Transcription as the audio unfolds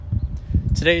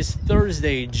Today is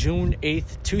Thursday, June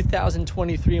 8th,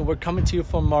 2023, and we're coming to you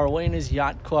from Marlena's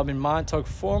Yacht Club in Montauk,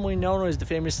 formerly known as the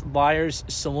famous Liars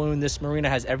Saloon. This marina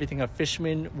has everything a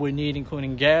fisherman would need,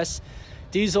 including gas,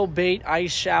 diesel, bait,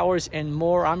 ice showers, and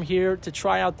more. I'm here to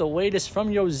try out the latest from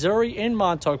Yozuri in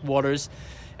Montauk waters,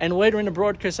 and later in the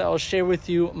broadcast, I'll share with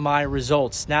you my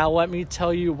results. Now, let me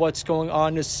tell you what's going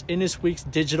on in this week's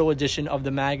digital edition of the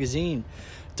magazine.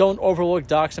 Don't overlook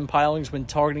docks and pilings when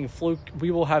targeting fluke.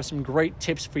 We will have some great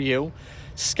tips for you.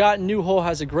 Scott Newhall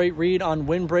has a great read on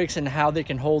windbreaks and how they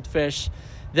can hold fish.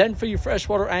 Then for you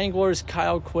freshwater anglers,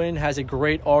 Kyle Quinn has a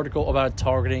great article about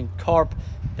targeting carp.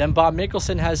 Then Bob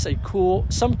Mickelson has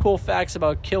some cool facts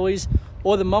about killies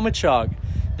or the mummichog.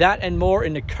 That and more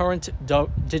in the current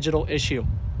digital issue.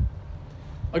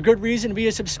 A good reason to be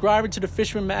a subscriber to the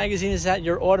Fisherman magazine is that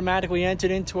you're automatically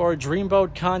entered into our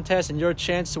Dreamboat contest and your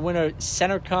chance to win a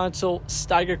center console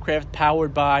Steigercraft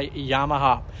powered by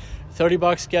Yamaha.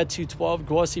 $30 gets you 12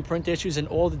 glossy print issues and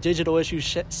all the digital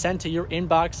issues sent to your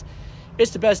inbox.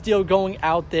 It's the best deal going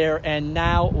out there. And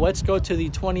now let's go to the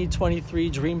 2023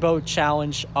 Dreamboat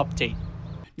Challenge update.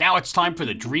 Now it's time for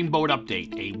the Dreamboat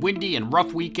Update. A windy and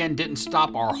rough weekend didn't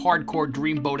stop our hardcore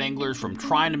Dreamboat anglers from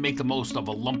trying to make the most of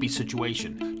a lumpy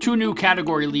situation. Two new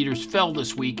category leaders fell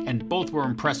this week, and both were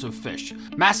impressive fish.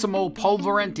 Massimo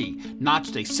Polverenti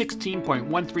notched a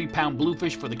 16.13-pound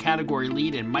bluefish for the category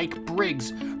lead, and Mike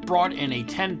Briggs brought in a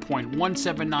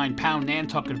 10.179-pound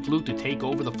Nantucket fluke to take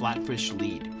over the flatfish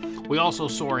lead. We also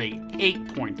saw a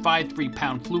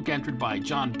 8.53-pound fluke entered by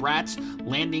John Bratz,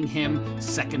 landing him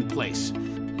second place.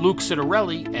 Luke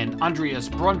Citarelli and Andreas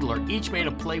Brundler each made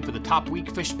a play for the top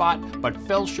weak fish spot, but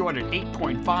fell short at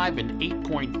 8.5 and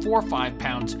 8.45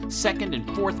 pounds, second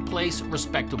and fourth place,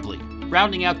 respectively.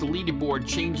 Rounding out the leaderboard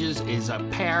changes is a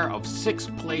pair of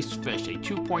sixth-place fish, a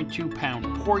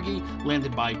 2.2-pound porgy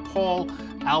landed by Paul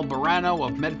Albarano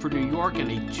of Medford, New York,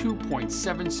 and a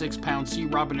 2.76-pound sea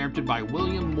robin entered by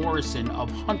William Morrison of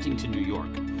Huntington, New York.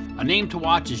 A name to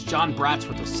watch is John Bratz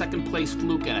with a second-place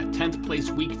fluke and a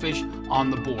 10th-place weak fish on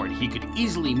the board. He could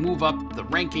easily move up the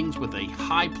rankings with a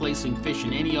high-placing fish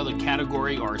in any other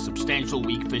category or a substantial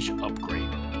weak fish upgrade.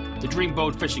 The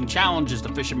Dreamboat Fishing Challenge is the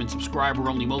fisherman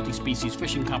subscriber-only multi-species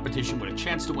fishing competition with a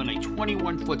chance to win a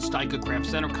 21-foot Steigercraft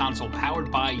center console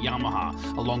powered by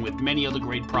Yamaha, along with many other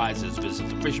great prizes. Visit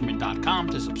thefisherman.com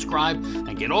to subscribe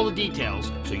and get all the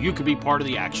details so you can be part of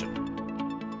the action.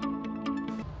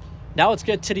 Now let's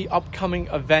get to the upcoming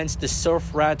events. The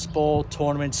Surf Rats Bowl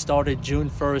tournament started June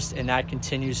 1st, and that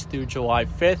continues through July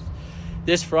 5th.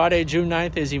 This Friday, June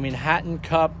 9th, is the Manhattan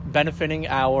Cup, benefiting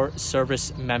our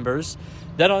service members.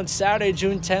 Then on Saturday,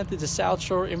 June 10th, is the South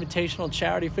Shore Invitational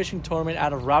Charity Fishing Tournament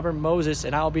out of Robert Moses,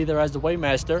 and I'll be there as the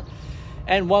weighmaster.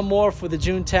 And one more for the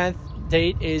June 10th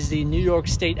date is the New York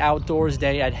State Outdoors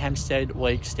Day at Hempstead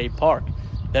Lake State Park.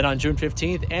 Then on June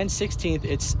 15th and 16th,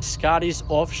 it's Scotty's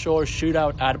Offshore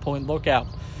Shootout at Point Lookout.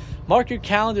 Mark your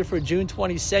calendar for June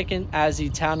 22nd as the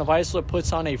town of Islip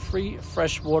puts on a free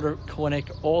freshwater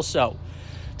clinic also.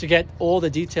 To get all the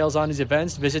details on these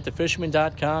events, visit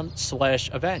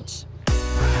thefisherman.com/events.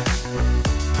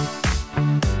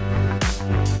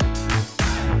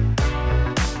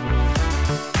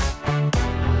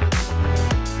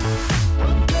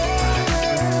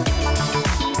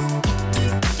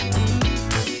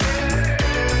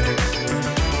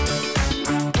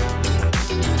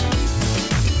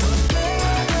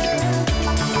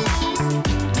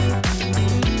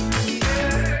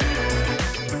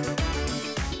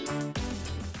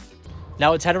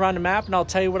 Now let's head around the map, and I'll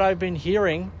tell you what I've been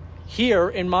hearing. Here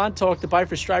in Montauk, the bite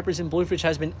for stripers and bluefish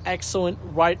has been excellent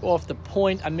right off the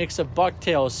point. A mix of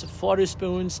bucktails, flutter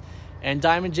spoons, and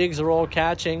diamond jigs are all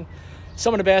catching.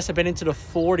 Some of the bass have been into the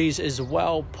 40s as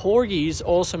well. Porgies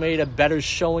also made a better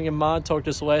showing in Montauk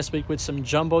this last week with some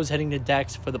jumbos hitting the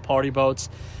decks for the party boats.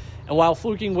 And while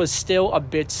fluking was still a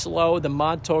bit slow, the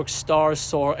Montauk Star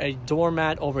saw a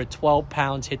doormat over 12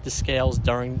 pounds hit the scales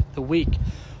during the week.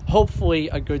 Hopefully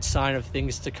a good sign of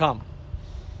things to come.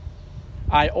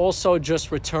 I also just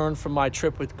returned from my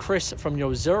trip with Chris from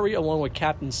Yozuri along with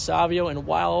Captain Savio, and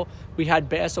while we had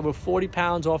bass over 40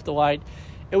 pounds off the light,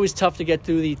 it was tough to get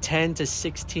through the 10 to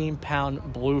 16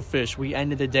 pound bluefish. We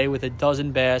ended the day with a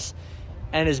dozen bass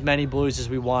and as many blues as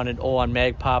we wanted, all on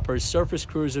mag poppers, surface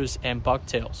cruisers, and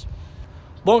bucktails.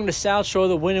 Along the South Shore,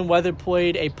 the wind and weather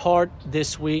played a part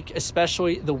this week,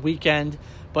 especially the weekend.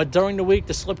 But during the week,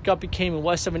 the slip gut became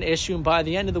less of an issue, and by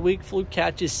the end of the week, fluke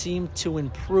catches seemed to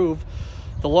improve.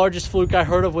 The largest fluke I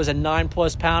heard of was a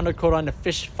 9+ pounder caught on the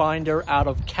Fish Finder out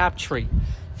of Captree.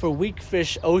 For weak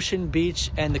fish, Ocean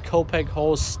Beach and the Copeg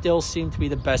holes still seem to be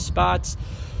the best spots.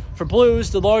 For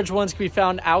blues, the large ones can be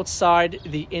found outside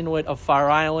the inlet of Fire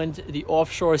Island. The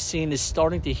offshore scene is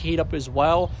starting to heat up as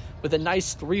well, with a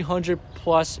nice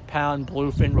 300-plus pound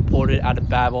bluefin reported out of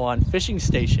Babylon Fishing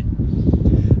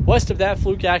Station. West of that,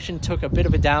 fluke action took a bit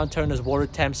of a downturn as water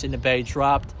temps in the bay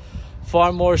dropped.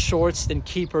 Far more shorts than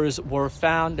keepers were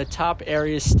found. The top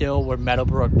areas still were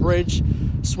Meadowbrook Bridge,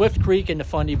 Swift Creek, and the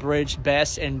Fundy Bridge.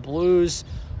 Bass and blues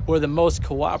were the most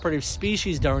cooperative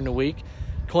species during the week.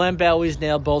 Clambellies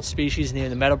nailed both species near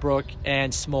the Meadowbrook,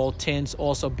 and small tins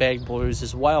also bagged blues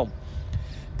as well.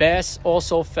 Bass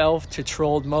also fell to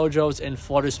trolled mojos and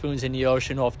flutter spoons in the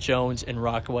ocean off Jones and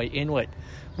Rockaway Inlet.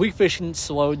 Weak fishing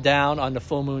slowed down on the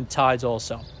full moon tides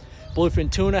also. Bluefin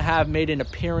tuna have made an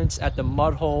appearance at the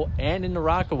Mudhole and in the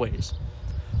Rockaways.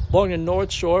 Along the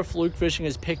North Shore, fluke fishing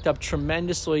has picked up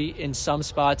tremendously in some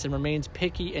spots and remains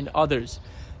picky in others.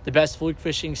 The best fluke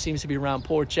fishing seems to be around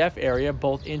Port Jeff area,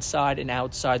 both inside and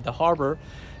outside the harbor.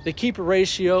 The keeper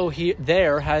ratio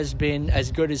there has been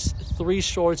as good as 3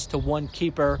 shorts to 1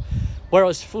 keeper,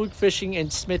 whereas fluke fishing in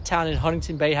Smithtown and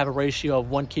Huntington Bay have a ratio of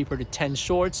 1 keeper to 10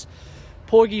 shorts.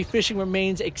 Porgy fishing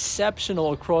remains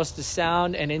exceptional across the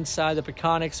Sound and inside the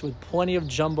Peconics, with plenty of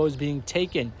jumbos being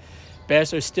taken.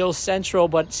 Bass are still central,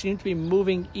 but seem to be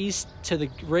moving east to the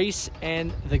Grace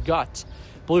and the Gut.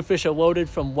 Bluefish are loaded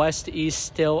from west to east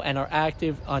still and are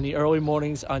active on the early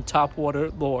mornings on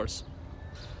topwater lures.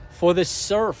 For the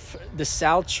surf, the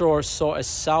South Shore saw a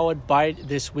solid bite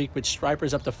this week with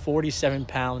stripers up to 47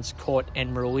 pounds caught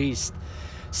and released.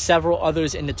 Several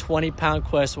others in the 20-pound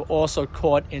class were also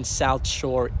caught in South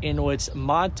Shore inlets.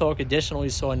 Montauk additionally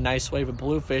saw a nice wave of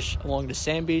bluefish along the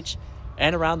sand beach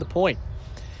and around the point.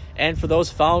 And for those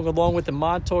following along with the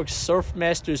Montauk Surf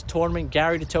Masters tournament,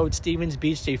 Gary the Toad Stevens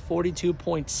beached a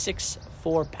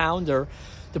 42.64-pounder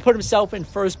to put himself in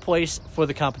first place for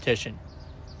the competition.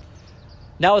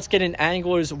 Now let's get an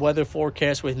angler's weather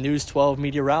forecast with News 12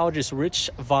 meteorologist Rich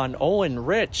Von Olen.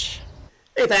 Rich.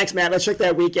 Hey, thanks, Matt. Let's check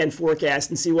that weekend forecast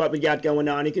and see what we got going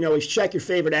on. You can always check your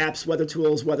favorite apps, weather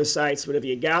tools, weather sites, whatever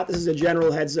you got. This is a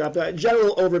general heads up, a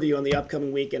general overview on the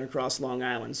upcoming weekend across Long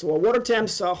Island. So our water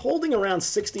temps holding around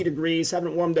 60 degrees,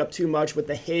 haven't warmed up too much with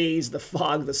the haze, the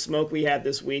fog, the smoke we had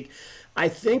this week. I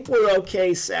think we're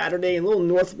okay Saturday. A little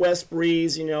northwest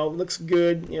breeze, looks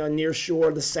good, near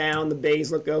shore, the Sound, the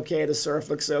bays look okay, the surf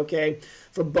looks okay.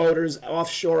 For boaters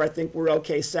offshore, I think we're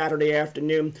okay Saturday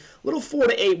afternoon. A little 4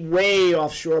 to 8 way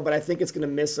offshore, but I think it's going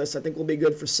to miss us. I think we'll be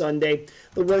good for Sunday.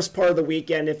 The worst part of the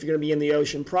weekend, if you're going to be in the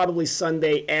ocean, probably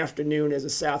Sunday afternoon as a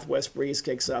southwest breeze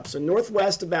kicks up. So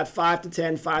northwest about 5 to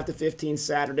 10, 5 to 15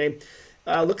 Saturday.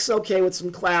 Looks okay with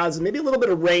some clouds and maybe a little bit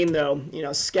of rain, though,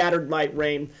 scattered light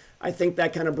rain. I think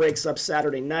that kind of breaks up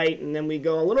Saturday night, and then we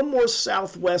go a little more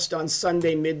southwest on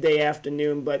Sunday midday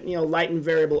afternoon, but, light and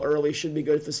variable early should be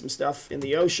good for some stuff in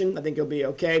the ocean. I think it'll be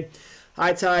okay.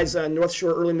 High tides, North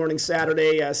Shore early morning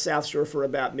Saturday, South Shore for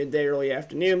about midday, early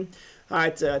afternoon.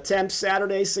 High temps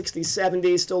Saturday, 60s,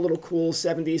 70s, still a little cool,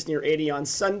 70s near 80 on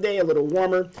Sunday, a little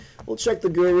warmer. We'll check the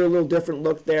Guru, a little different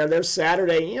look there. There's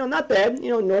Saturday, not bad,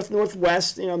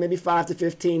 north-northwest, maybe 5 to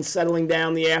 15, settling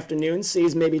down the afternoon.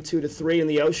 Seas maybe 2 to 3 in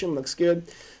the ocean, looks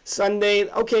good. Sunday,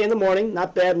 okay in the morning,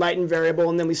 not bad, light and variable,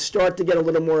 and then we start to get a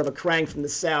little more of a crank from the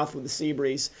south with the sea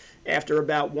breeze after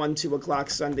about 1, 2 o'clock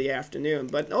Sunday afternoon.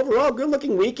 But overall,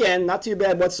 good-looking weekend, not too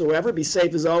bad whatsoever. Be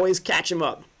safe as always. Catch 'em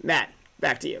up. Matt,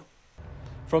 back to you.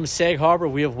 From Sag Harbor,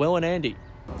 we have Will and Andy.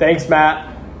 Thanks,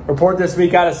 Matt. Report this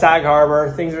week out of Sag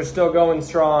Harbor. Things are still going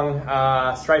strong.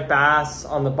 Striped bass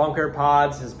on the bunker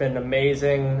pods has been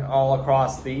amazing all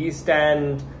across the east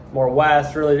end, more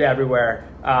west, really everywhere.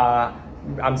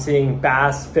 I'm seeing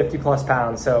bass 50-plus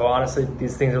pounds, so honestly,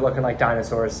 these things are looking like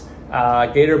dinosaurs.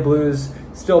 Gator blues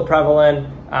still prevalent.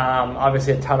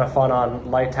 Obviously, a ton of fun on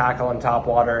light tackle and top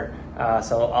water,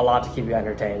 so a lot to keep you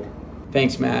entertained.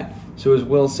 Thanks, Matt. So as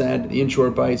Will said, the inshore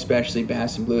bite, especially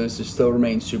bass and blues, has still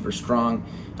remained super strong,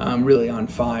 really on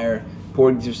fire.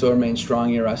 Porgies have still remained strong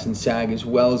here, us and Sag, as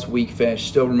well as weak fish,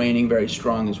 still remaining very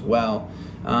strong as well.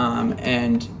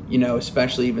 And,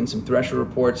 especially even some thresher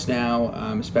reports now,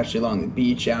 especially along the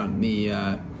beach out in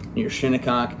the near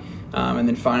Shinnecock. And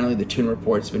then finally, the tuna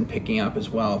report's been picking up as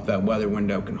well if that weather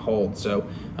window can hold. So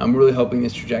I'm really hoping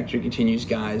this trajectory continues,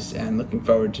 guys, and looking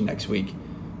forward to next week.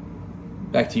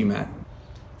 Back to you, Matt.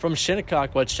 From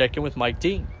Shinnecock, let's check in with Mike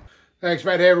Dean. Thanks,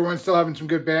 Matt. Hey, everyone. Still having some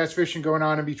good bass fishing going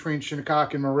on in between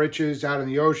Shinnecock and Moriches out in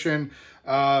the ocean.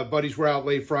 Buddies were out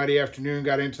late Friday afternoon,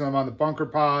 got into them on the bunker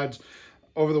pods.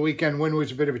 Over the weekend, wind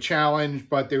was a bit of a challenge,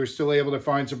 but they were still able to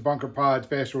find some bunker pods.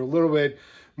 Bass were a little bit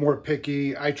more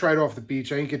picky. I tried off the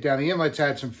beach. I didn't get down. The inlets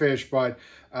had some fish, but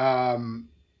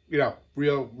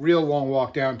real long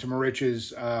walk down to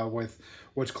Moriches with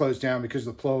what's closed down because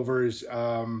of the plovers.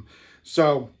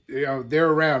 So, they're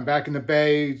around. Back in the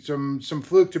Bay, some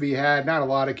fluke to be had, not a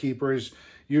lot of keepers.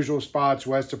 Usual spots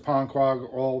west of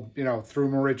Ponquag, all, through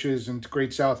Moriches and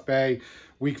Great South Bay.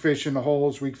 Weak fish in the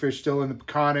holes, weak fish still in the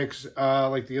Peconics,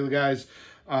 like the other guys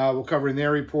will cover in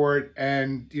their report.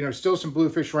 And, still some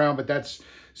bluefish around, but that's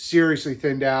seriously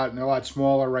thinned out and they're a lot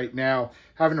smaller right now.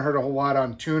 Haven't heard a whole lot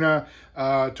on tuna.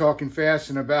 Talking fast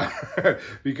and about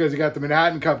because you got the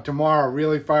Manhattan Cup tomorrow.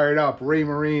 Really fired up. Ray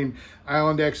Marine,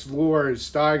 Island X Lures,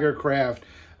 Steiger Craft,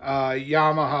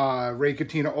 Yamaha, Ray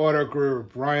Katina Auto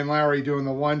Group, Ryan Lowry doing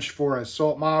the lunch for us,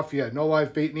 Salt Mafia, No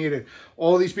Live Bait Needed.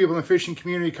 All these people in the fishing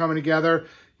community coming together,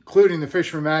 including the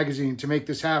Fisherman Magazine, to make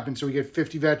this happen. So we get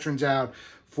 50 veterans out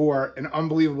for an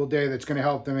unbelievable day that's going to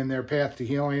help them in their path to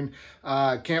healing.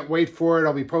 Can't wait for it.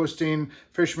 I'll be posting.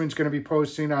 Fisherman's going to be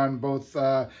posting on both.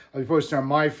 I'll be posting on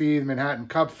my feed, the Manhattan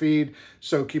Cup feed.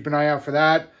 So keep an eye out for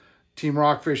that. Team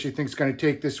Rockfish, I think, is going to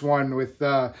take this one with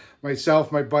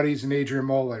myself, my buddies, and Adrian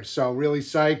Moeller. So really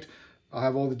psyched. I'll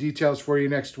have all the details for you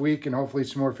next week and hopefully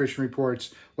some more fishing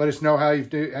reports. Let us know how you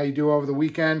do over the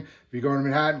weekend. If you're going to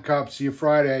Manhattan Cup, see you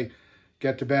Friday.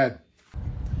 Get to bed.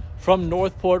 From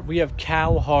Northport, we have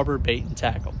Cow Harbor Bait and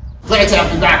Tackle. Glad to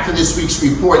have you back for this week's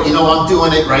report. I'm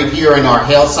doing it right here in our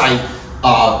Hailside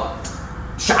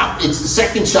shop. It's the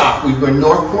second shop. We've been in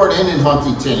Northport and in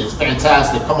Huntington. It's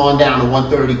fantastic. Come on down to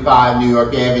 135 New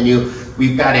York Avenue.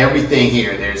 We've got everything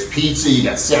here. There's pizza, you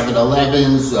got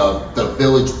 7-Elevens, the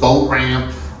Village Boat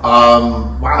Ramp.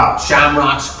 Wow,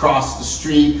 Shamrocks across the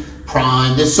street.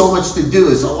 Prime. There's so much to do.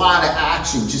 There's a lot of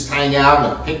action. Just hang out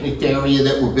in a picnic area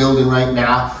that we're building right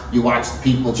now. You watch the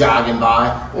people jogging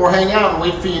by, or hang out and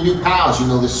wait for your new pals.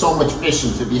 There's so much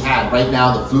fishing to be had. Right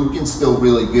now, the flukin's still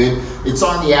really good. It's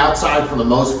on the outside for the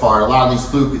most part. A lot of these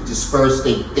fluke disperse.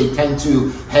 They tend to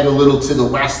head a little to the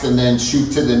west and then shoot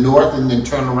to the north and then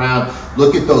turn around.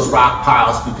 Look at those rock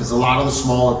piles because a lot of the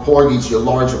smaller porgies, your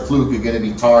larger fluke, are going to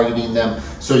be targeting them.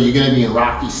 So you're going to be in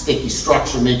rocky, sticky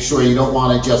structure. Make sure you don't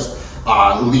want to just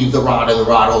leave the rod in the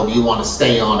rod hole. You want to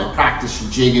stay on it. Practice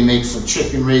your jig and make some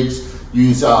chicken rigs.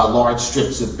 Use large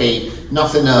strips of bait.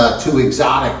 Nothing too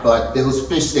exotic, but those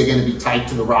fish, they're going to be tight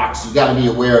to the rocks. You got to be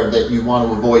aware that you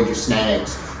want to avoid your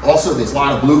snags. Also, there's a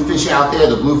lot of bluefish out there.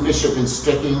 The bluefish have been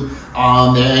sticking.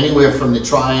 They're anywhere from the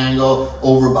Triangle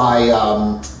over by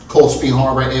Cold Spring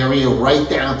Harbor area right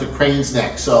down to Crane's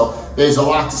Neck. So there's a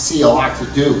lot to see, a lot to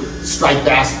do. Striped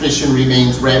bass fishing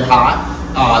remains red hot.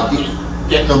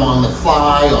 Getting them on the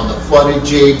fly, on the flooded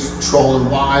jigs, trolling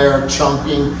wire,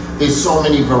 chunking. There's so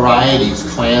many varieties.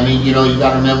 Clamming, you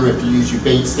got to remember if you use your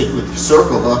bait, stick with your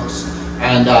circle hooks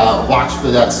and watch for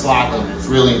that slot limit. It's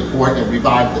really important to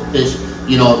revive the fish.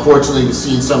 Unfortunately, we've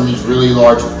seen some of these really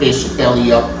large fish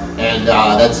belly up, and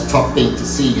that's a tough thing to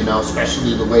see,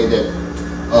 especially the way that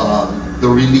the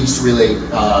release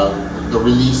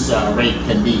rate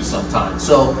can be sometimes.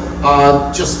 So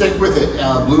just stick with it.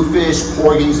 Bluefish,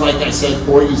 porgies, like I said,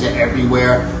 porgies are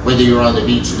everywhere, whether you're on the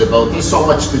beach or the boat. There's so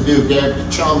much to do. Grab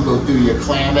your chum, go do your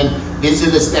clamming.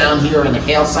 Visit us down here in the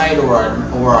Hailside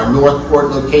or our Northport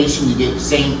location. You get the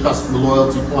same customer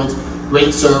loyalty points,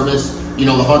 great service. The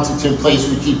Huntington place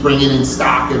we keep bringing in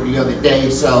stock every other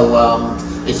day. So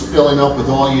it's filling up with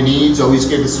all your needs. Always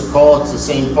give us a call. It's the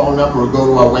same phone number, or go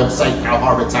to our website, Cow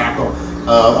Harbor Tackle,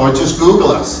 or just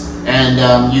Google us.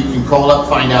 And you can call up,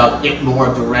 find out, get more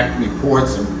direct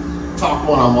reports, and talk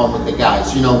one-on-one with the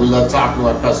guys. We love talking to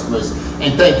our customers.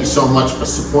 And thank you so much for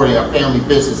supporting our family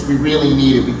business. We really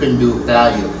need it. We couldn't do it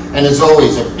without you. And as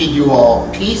always, I bid you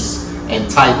all peace and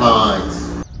tight lines.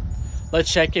 Let's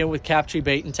check in with Captree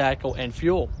Bait and Tackle and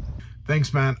Fuel.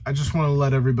 Thanks, Matt. I just want to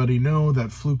let everybody know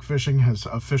that fluke fishing has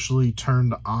officially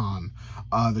turned on.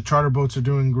 The charter boats are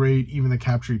doing great. Even the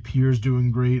Captree Pier is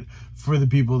doing great for the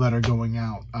people that are going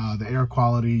out. The air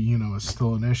quality, is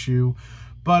still an issue,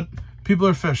 but people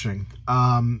are fishing.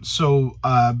 So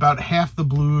about half the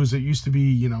blues, it used to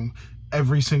be,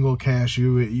 every single cache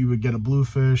you would get a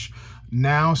bluefish.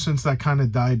 Now, since that kind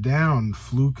of died down,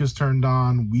 fluke has turned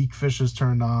on, weak fish has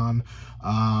turned on.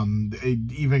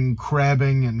 Even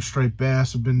crabbing and striped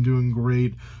bass have been doing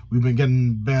great. We've been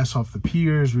getting bass off the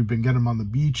piers. We've been getting them on the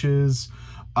beaches.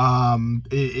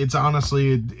 It's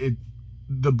honestly,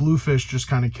 the bluefish just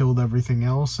kind of killed everything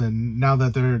else. And now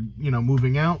that they're,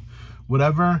 moving out,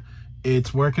 whatever,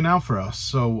 it's working out for us.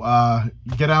 So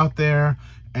get out there.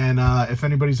 And if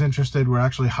anybody's interested, we're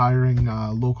actually hiring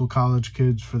local college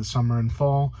kids for the summer and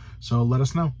fall. So let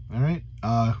us know. All right.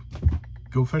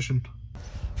 Go fishing.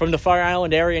 From the Fire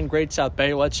Island area in Great South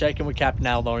Bay, let's check in with Captain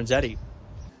Al Lorenzetti.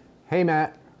 Hey,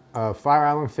 Matt. Fire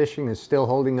Island fishing is still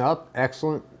holding up.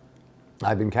 Excellent.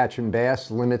 I've been catching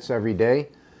bass, limits every day.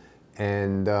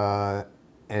 And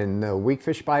the weak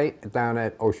fish bite down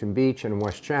at Ocean Beach and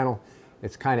West Channel,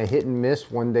 it's kind of hit and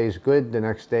miss. One day's good, the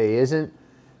next day isn't.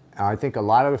 I think a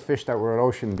lot of the fish that were at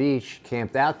Ocean Beach,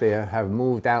 camped out there, have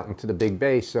moved out into the Big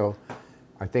Bay. So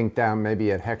I think down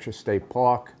maybe at Heckscher State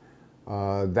Park,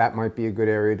 that might be a good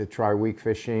area to try weak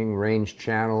fishing. Range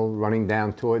Channel, running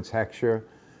down towards Heckscher,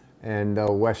 and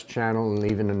West Channel,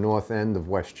 and even the north end of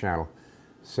West Channel.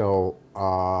 So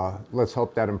let's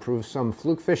hope that improves some.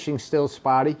 Fluke fishing still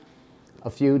spotty. A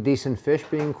few decent fish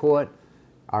being caught.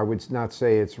 I would not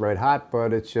say it's red hot,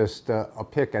 but it's just a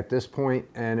pick at this point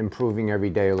and improving every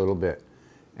day a little bit.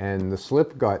 And the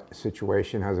slip gut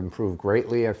situation has improved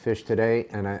greatly at fish today,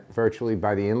 and virtually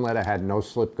by the inlet I had no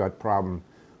slip gut problem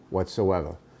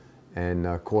whatsoever, and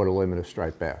caught a limit of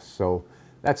striped bass. So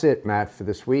that's it, Matt, for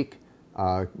this week.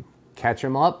 Catch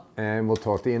them up, and we'll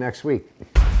talk to you next week.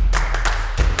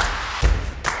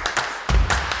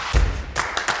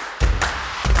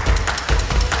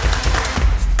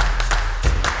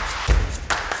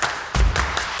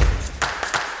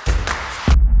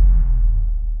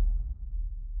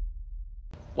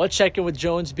 Let's check in with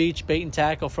Jones Beach Bait and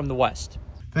Tackle from the West.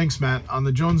 Thanks, Matt. On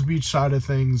the Jones Beach side of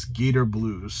things, Gator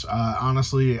Blues.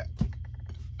 Honestly,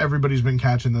 everybody's been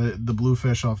catching the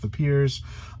bluefish off the piers.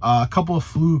 A couple of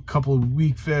fluke, couple of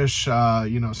weak fish,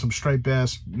 some striped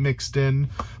bass mixed in.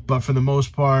 But for the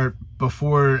most part,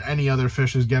 before any other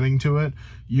fish is getting to it,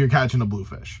 you're catching a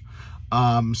bluefish.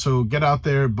 So get out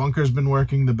there. Bunker's been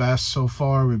working the best so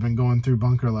far. We've been going through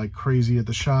bunker like crazy at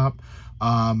the shop.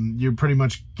 You're pretty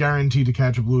much guaranteed to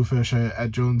catch a bluefish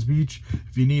at Jones Beach.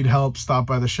 If you need help, stop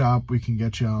by the shop. We can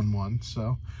get you on one.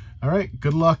 So, all right,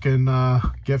 good luck and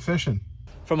get fishing.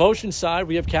 From Oceanside,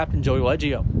 we have Captain Joey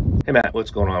Leggio. Hey Matt,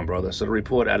 what's going on, brother? So the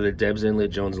report out of the Debs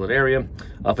Inlet, Jones Inlet area.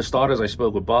 For starters, I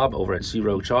spoke with Bob over at Sea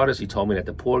Road Charters. He told me that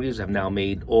the porgies have now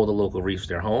made all the local reefs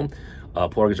their home.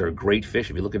 Porgies are a great fish.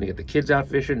 If you're looking to get the kids out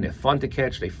fishing, they're fun to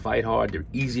catch, they fight hard, they're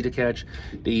easy to catch.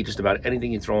 They eat just about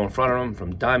anything you throw in front of them,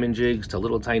 from diamond jigs to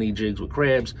little tiny jigs with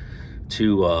crabs,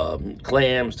 to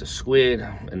clams, to squid,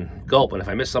 and gulp. And if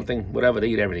I miss something, whatever, they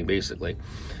eat everything basically.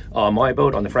 My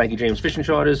boat on the Frankie James Fishing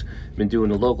Charters, been doing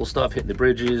the local stuff, hitting the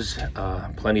bridges,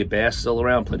 plenty of bass still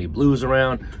around, plenty of blues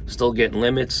around, still getting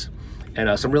limits,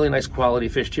 and some really nice quality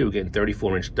fish too, getting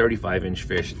 34-inch, 35-inch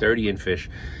fish, 30-inch fish.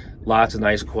 Lots of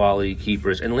nice quality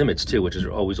keepers and limits too, which is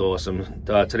always awesome.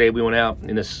 Today we went out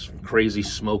in this crazy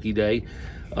smoky day,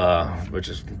 which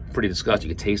is pretty disgusting.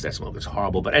 You can taste that smoke; it's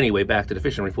horrible. But anyway, back to the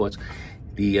fishing reports.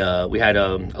 We had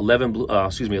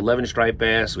 11 striped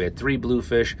bass. We had 3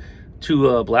 bluefish,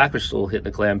 2 blackfish still hitting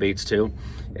the clam baits too,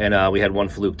 and we had 1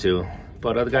 fluke too.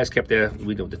 But other guys kept there.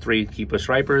 We did the 3 keeper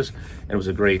stripers, and it was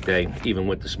a great day, even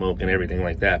with the smoke and everything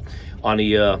like that. On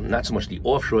the, not so much the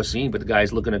offshore scene, but the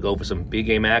guys looking to go for some big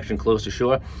game action close to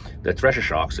shore, the thresher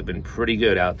sharks have been pretty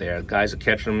good out there. Guys are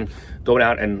catching them, going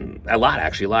out, and a lot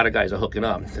of guys are hooking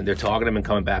up, and they're targeting them and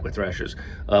coming back with threshers.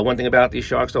 One thing about these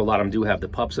sharks, though, a lot of them do have the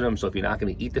pups in them, so if you're not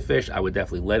going to eat the fish, I would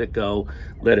definitely let it go,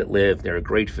 let it live. They're a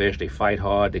great fish. They fight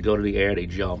hard. They go to the air. They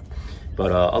jump.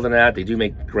 But other than that, they do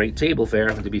make great table fare,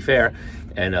 to be fair.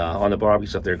 And on the barbecue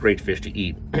stuff, they're great fish to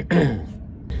eat.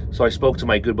 So I spoke to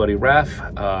my good buddy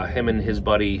Raph, him and his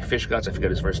buddy Fish Guts, I forget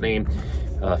his first name,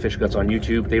 Fish Guts on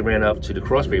YouTube. They ran up to the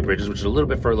Crossbay Bridges, which is a little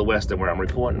bit further west than where I'm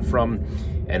reporting from,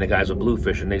 and the guys were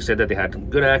bluefish, and they said that they had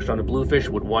good action on the bluefish,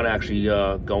 with one actually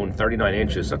going 39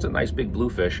 inches. So that's a nice big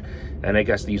bluefish, and I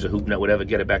guess these are hooping that would ever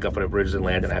get it back up on the bridges and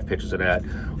land, and I have pictures of that.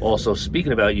 Also,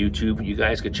 speaking about YouTube, you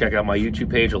guys could check out my YouTube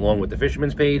page along with the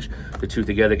Fisherman's page. The two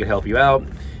together could help you out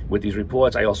with these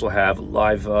reports. I also have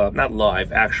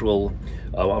actual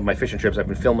on my fishing trips. I've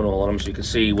been filming all of them, so you can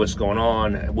see what's going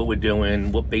on, what we're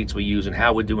doing, what baits we're using,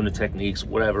 how we're doing the techniques,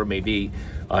 whatever it may be.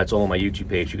 It's all on my YouTube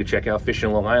page. You can check out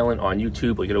Fishing Long Island on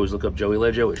YouTube, or you can always look up Joey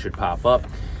Leggio. It should pop up,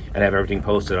 and I have everything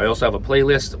posted. I also have a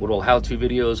playlist with all how-to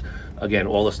videos. Again,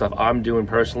 all the stuff I'm doing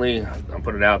personally, I'm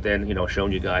putting it out there and,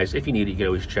 showing you guys. If you need it, you can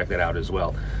always check that out as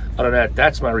well. Other than that,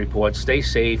 that's my report. Stay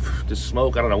safe. The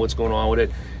smoke, I don't know what's going on with it,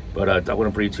 but I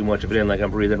wouldn't breathe too much of it in like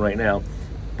I'm breathing right now.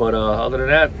 But other than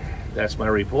that, that's my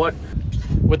report.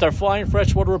 With our Flying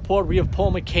Freshwater report, we have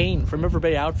Paul McCain from River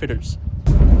Bay Outfitters.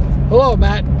 Hello,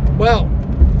 Matt. Well,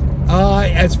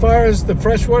 as far as the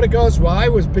freshwater goes, well, I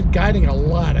was been guiding a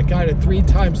lot. I guided 3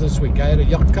 times this week. I had a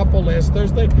young couple last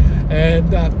Thursday, and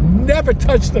never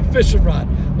touched the fishing rod,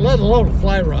 let alone a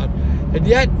fly rod. And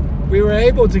yet, we were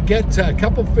able to get a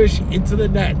couple fish into the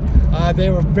net. They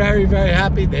were very, very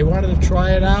happy. They wanted to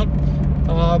try it out.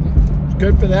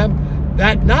 Good for them.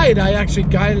 That night, I actually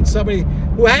guided somebody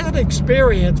who had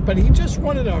experience, but he just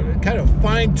wanted to kind of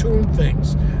fine-tune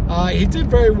things. He did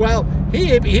very well.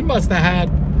 He must have had,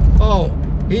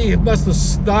 he must have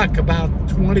stuck about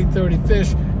 20, 30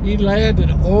 fish. He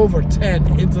landed over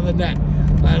 10 into the net.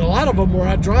 And a lot of them were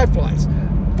on dry flies.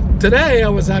 Today I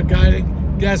was out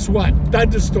guiding. Guess what?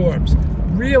 Thunderstorms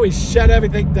really shut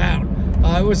everything down.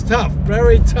 It was tough,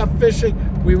 very tough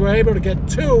fishing. We were able to get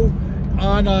 2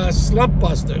 on slump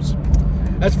busters.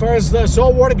 As far as the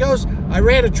saltwater goes, I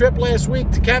ran a trip last week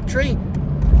to Captree.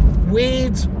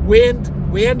 Weeds,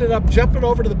 wind. We ended up jumping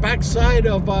over to the backside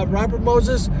of Robert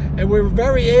Moses, and we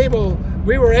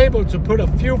were able to put a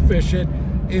few fish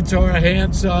into our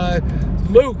hands.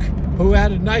 Luke, who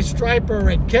had a nice striper,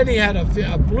 and Kenny had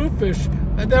a bluefish,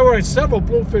 and there were several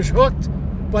bluefish hooked,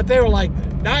 but they were like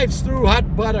knives through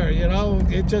hot butter, you know.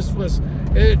 They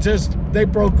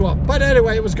broke off. But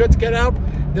anyway, it was good to get out.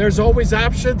 There's always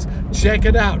options. Check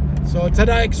it out. So until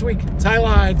next week, tie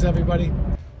lines, everybody.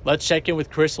 Let's check in with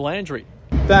Chris Landry.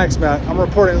 Thanks, Matt. I'm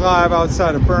reporting live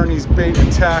outside of Bernie's Bait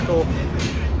and Tackle.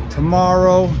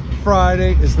 Tomorrow,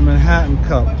 Friday, is the Manhattan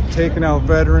Cup. Taking out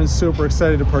veterans. Super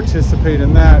excited to participate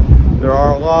in that. There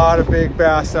are a lot of big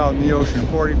bass out in the ocean,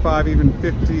 45, even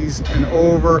 50s and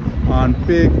over on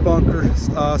big bunker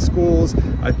schools.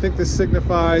 I think this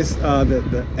signifies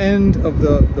the end of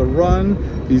the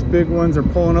run. These big ones are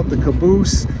pulling up the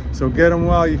caboose, so get them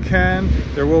while you can.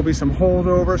 There will be some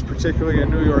holdovers, particularly in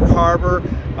New York Harbor.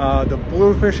 The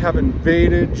bluefish have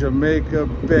invaded Jamaica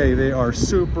Bay. They are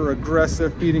super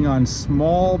aggressive, feeding on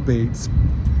small baits.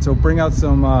 So bring out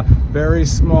some very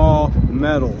small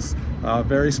metals.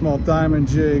 Very small diamond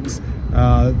jigs.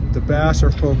 The bass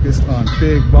are focused on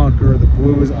big bunker, the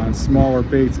blues on smaller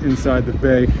baits inside the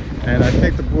bay, and I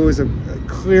think the blues have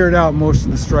cleared out most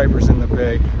of the stripers in the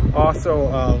bay. Also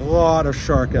a lot of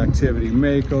shark activity,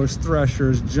 makos,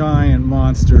 threshers, giant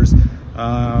monsters,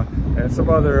 and some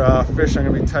other fish I'm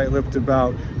going to be tight-lipped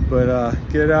about. But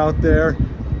get out there,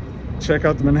 check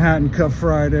out the Manhattan Cup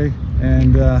Friday,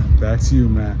 and back to you,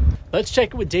 Matt. Let's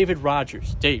check it with David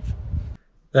Rogers. Dave.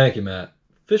 Thank you, Matt.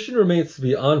 Fishing remains to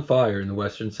be on fire in the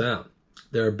Western Sound.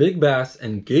 There are big bass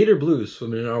and gator blues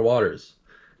swimming in our waters.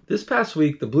 This past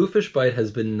week, the bluefish bite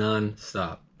has been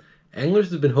non-stop.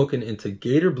 Anglers have been hooking into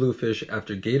gator bluefish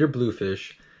after gator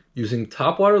bluefish using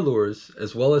topwater lures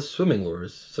as well as swimming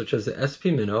lures such as the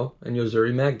SP Minnow and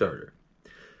Yozuri Magdarter.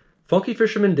 Funky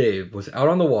Fisherman Dave was out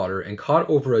on the water and caught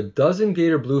over a dozen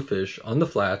gator bluefish on the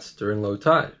flats during low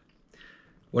tide.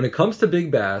 When it comes to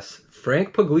big bass,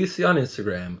 Frank Puglisi on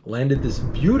Instagram landed this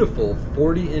beautiful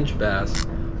 40-inch bass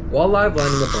while live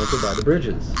lining a bunker by the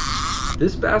bridges.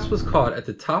 This bass was caught at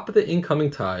the top of the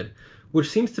incoming tide, which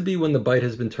seems to be when the bite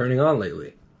has been turning on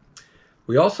lately.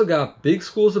 We also got big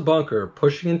schools of bunker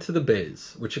pushing into the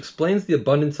bays, which explains the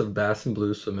abundance of bass and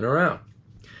blues swimming around.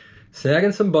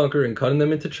 Snagging some bunker and cutting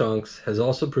them into chunks has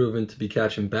also proven to be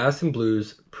catching bass and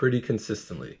blues pretty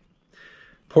consistently.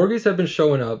 Porgies have been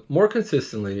showing up more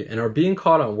consistently and are being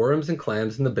caught on worms and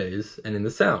clams in the bays and in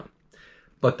the sound.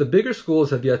 But the bigger schools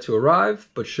have yet to arrive,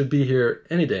 but should be here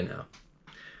any day now.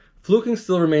 Fluking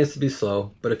still remains to be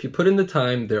slow, but if you put in the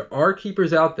time, there are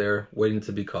keepers out there waiting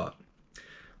to be caught.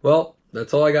 Well,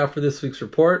 that's all I got for this week's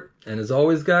report, and as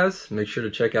always, guys, make sure to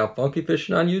check out Funky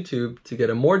Fishing on YouTube to get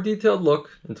a more detailed look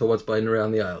into what's biting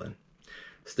around the island.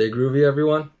 Stay groovy,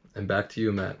 everyone, and back to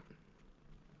you, Matt.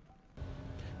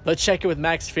 Let's check it with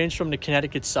Max Finch from the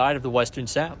Connecticut side of the Western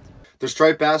Sound. The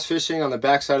striped bass fishing on the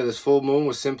backside of this full moon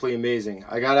was simply amazing.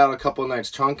 I got out a couple nights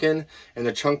chunking, and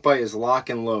the chunk bite is lock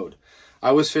and load.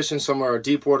 I was fishing some of our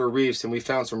deep water reefs, and we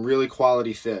found some really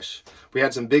quality fish. We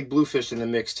had some big bluefish in the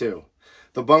mix too.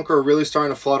 The bunker are really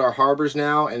starting to flood our harbors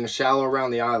now and shallow around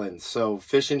the islands, so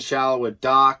fishing shallow with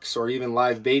docks or even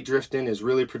live bait drifting is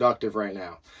really productive right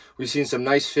now. We've seen some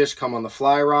nice fish come on the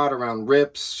fly rod around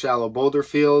rips, shallow boulder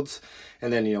fields,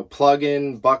 and then,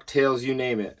 plug-in, bucktails, you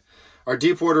name it. Our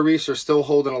deep water reefs are still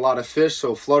holding a lot of fish,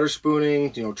 so flutter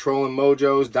spooning, trolling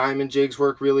mojos, diamond jigs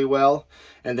work really well.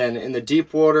 And then in the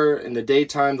deep water, in the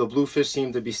daytime, the bluefish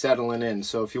seem to be settling in.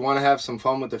 So if you want to have some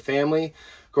fun with the family,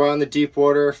 go out in the deep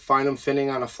water, find them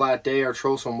finning on a flat day, or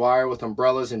troll some wire with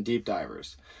umbrellas and deep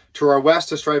divers. To our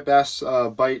west, the striped bass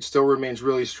bite still remains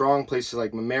really strong. Places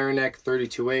like Mamaroneck,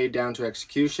 32A, down to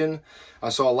Execution. I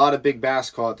saw a lot of big bass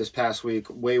caught this past week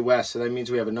way west, so that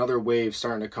means we have another wave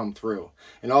starting to come through.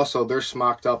 And also, they're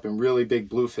smocked up in really big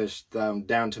bluefish down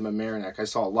to Mamaroneck. I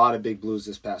saw a lot of big blues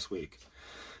this past week.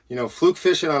 Fluke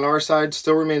fishing on our side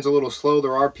still remains a little slow.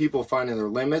 There are people finding their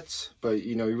limits, but,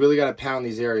 you really got to pound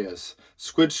these areas.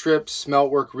 Squid strips,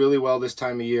 smelt work really well this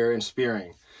time of year, and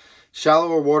spearing.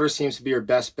 Shallower water seems to be your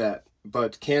best bet.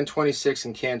 but can 26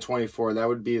 and can 24, that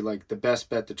would be like the best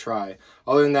bet to try.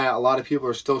 Other than that, a lot of people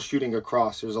are still shooting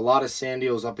across. There's a lot of sand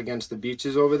eels up against the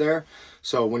beaches over there.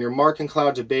 So when you're marking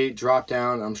clouds of bait, drop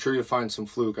down. I'm sure you'll find some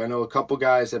fluke. I know a couple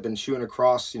guys have been shooting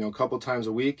across, a couple times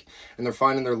a week, and they're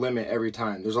finding their limit every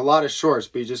time. There's a lot of shorts,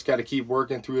 but you just got to keep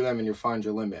working through them and you'll find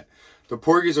your limit. The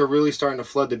porgies are really starting to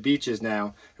flood the beaches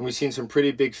now, and we've seen some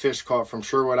pretty big fish caught from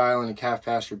Sherwood Island and Calf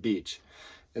Pasture Beach.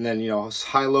 And then,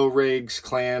 high-low rigs,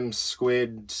 clams,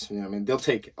 squids, they'll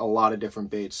take a lot of different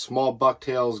baits. Small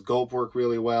bucktails, gulp work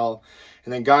really well.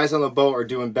 And then guys on the boat are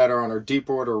doing better on our deep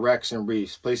water wrecks and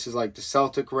reefs. Places like the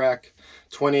Celtic Wreck,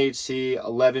 28C,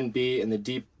 11B, and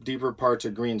the deeper parts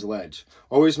of Green's Ledge.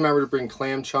 Always remember to bring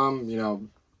clam chum,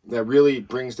 that really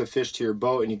brings the fish to your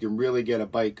boat and you can really get a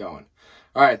bite going.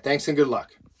 All right, thanks and good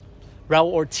luck.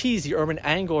 Raul Ortiz, the urban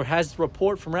angler, has the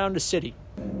report from around the city.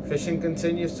 Fishing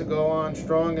continues to go on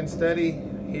strong and steady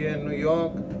here in New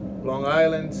York, Long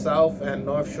Island, South and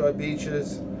North Shore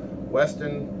beaches,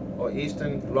 Western or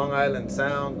Eastern Long Island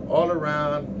Sound, all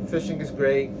around. Fishing is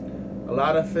great. A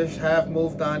lot of fish have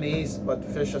moved on east, but the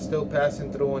fish are still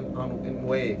passing through in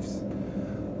waves.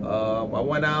 I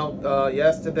went out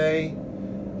yesterday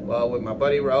with my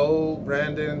buddy Raul,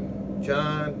 Brandon,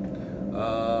 John,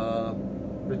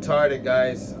 retarded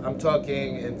guys. I'm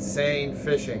talking insane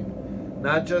fishing.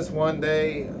 Not just one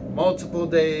day, multiple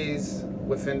days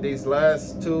within these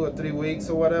last 2 or 3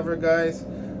 weeks or whatever, guys.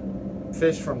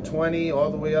 Fish from 20 all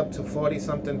the way up to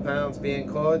 40-something pounds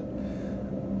being caught,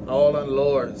 all on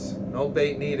lures. No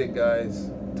bait needed, guys.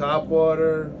 Top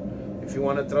water. If you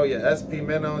want to throw your SP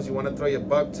minnows, you want to throw your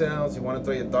bucktails, you want to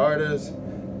throw your darters,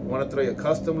 you want to throw your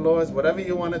custom lures, whatever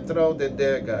you want to throw, they're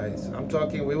there, guys. I'm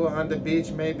talking, we were on the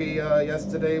beach maybe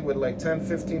yesterday with like 10,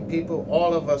 15 people,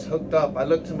 all of us hooked up. I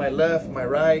looked to my left, my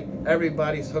right,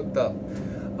 everybody's hooked up.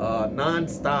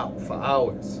 Non-stop for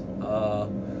hours.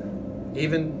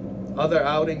 Even other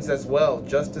outings as well,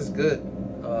 just as good.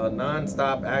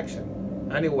 Non-stop action.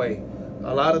 Anyway,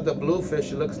 a lot of the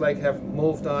bluefish, it looks like, have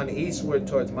moved on eastward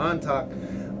towards Montauk.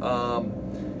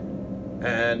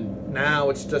 And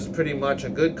now it's just pretty much a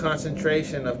good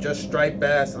concentration of just striped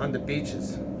bass on the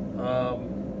beaches.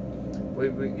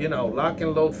 We lock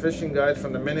and load fishing, guys,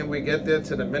 from the minute we get there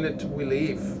to the minute we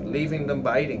leave, leaving them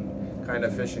biting kind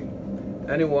of fishing.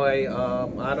 Anyway,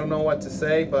 I don't know what to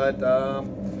say, but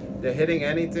they're hitting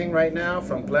anything right now,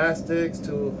 from plastics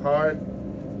to hard,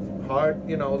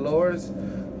 lures,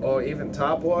 or even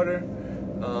top water.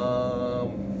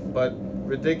 But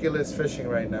ridiculous fishing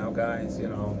right now, guys.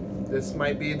 This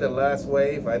might be the last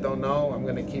wave. I don't know. I'm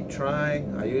going to keep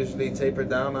trying. I usually taper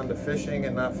down on the fishing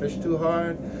and not fish too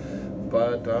hard.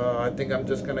 But I think I'm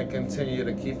just going to continue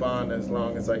to keep on as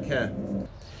long as I can.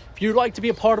 If you'd like to be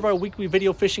a part of our weekly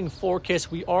video fishing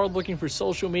forecast, we are looking for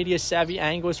social media savvy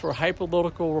anglers for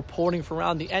hyperlocal reporting from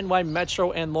around the NY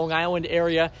Metro and Long Island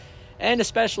area, and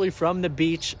especially from the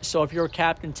beach. So if you're a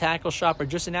captain, tackle shop, or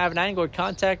just an avid angler,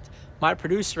 contact my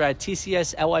producer at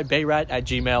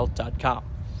tcslibayrat@gmail.com.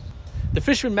 The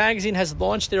Fisherman Magazine has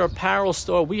launched their apparel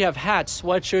store. We have hats,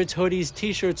 sweatshirts, hoodies,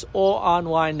 t-shirts, all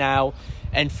online now,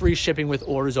 and free shipping with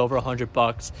orders over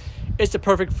 $100. It's the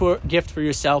perfect gift for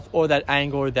yourself or that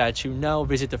angler that you know.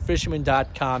 Visit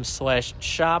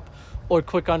thefisherman.com/shop or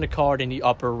click on the card in the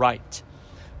upper right.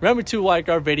 Remember to like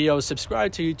our videos,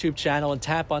 subscribe to our YouTube channel, and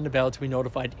tap on the bell to be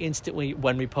notified instantly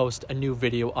when we post a new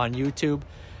video on YouTube.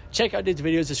 Check out this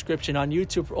video's description on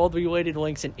YouTube for all the related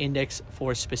links and index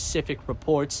for specific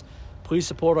reports. Please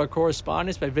support our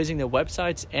correspondents by visiting their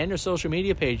websites and their social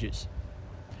media pages.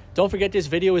 Don't forget, this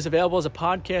video is available as a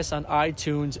podcast on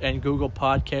iTunes and Google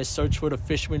Podcasts. Search for the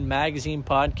Fisherman Magazine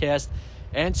podcast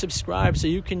and subscribe so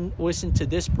you can listen to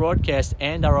this broadcast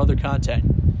and our other content.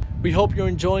 We hope you're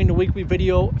enjoying the weekly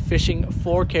video fishing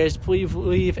forecast. Please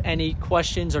leave any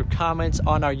questions or comments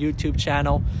on our YouTube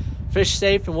channel. Fish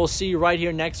safe, and we'll see you right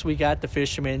here next week at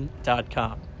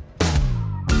thefisherman.com.